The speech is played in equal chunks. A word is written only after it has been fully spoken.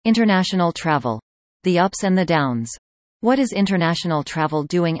International travel. The ups and the downs. What is international travel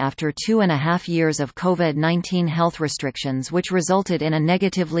doing after 2.5 years of COVID-19 health restrictions which resulted in a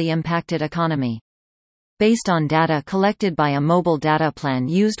negatively impacted economy? Based on data collected by a mobile data plan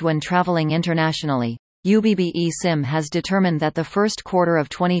used when traveling internationally, UBBE-SIM has determined that the first quarter of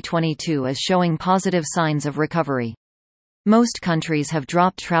 2022 is showing positive signs of recovery. Most countries have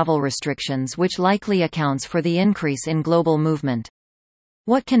dropped travel restrictions, which likely accounts for the increase in global movement.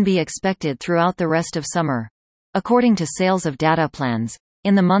 What can be expected throughout the rest of summer? According to sales of data plans,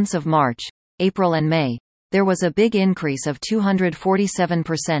 in the months of March, April and May, there was a big increase of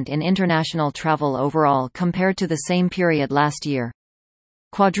 247% in international travel overall compared to the same period last year.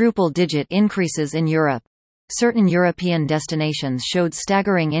 Quadruple-digit increases in Europe. Certain European destinations showed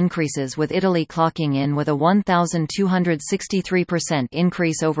staggering increases, with Italy clocking in with a 1,263%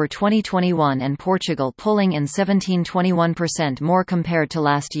 increase over 2021 and Portugal pulling in 1,721% more compared to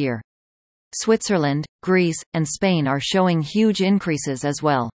last year. Switzerland, Greece, and Spain are showing huge increases as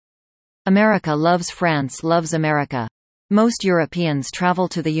well. America loves France loves America. Most Europeans travel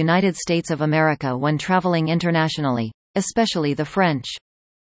to the United States of America when traveling internationally, especially the French.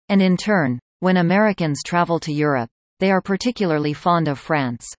 And in turn, when Americans travel to Europe, they are particularly fond of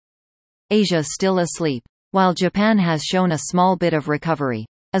France. Asia still asleep. While Japan has shown a small bit of recovery,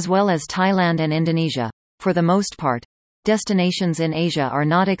 as well as Thailand and Indonesia, for the most part, destinations in Asia are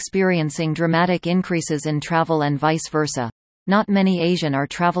not experiencing dramatic increases in travel and vice versa. Not many Asian are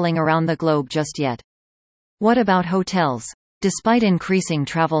traveling around the globe just yet. What about hotels? Despite increasing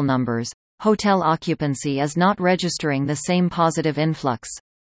travel numbers, hotel occupancy is not registering the same positive influx.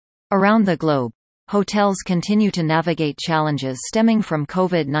 Around the globe, hotels continue to navigate challenges stemming from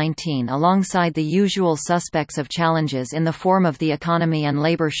COVID-19 alongside the usual suspects of challenges in the form of the economy and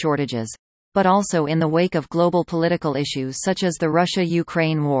labor shortages, but also in the wake of global political issues such as the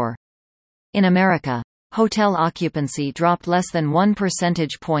Russia-Ukraine war. In America, hotel occupancy dropped less than 1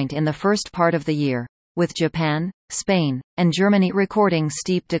 percentage point in the first part of the year, with Japan, Spain, and Germany recording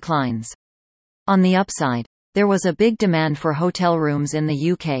steep declines. On the upside, there was a big demand for hotel rooms in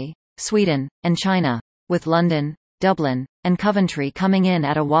the UK, Sweden, and China, with London, Dublin, and Coventry coming in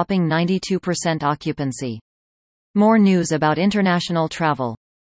at a whopping 92% occupancy. More news about international travel.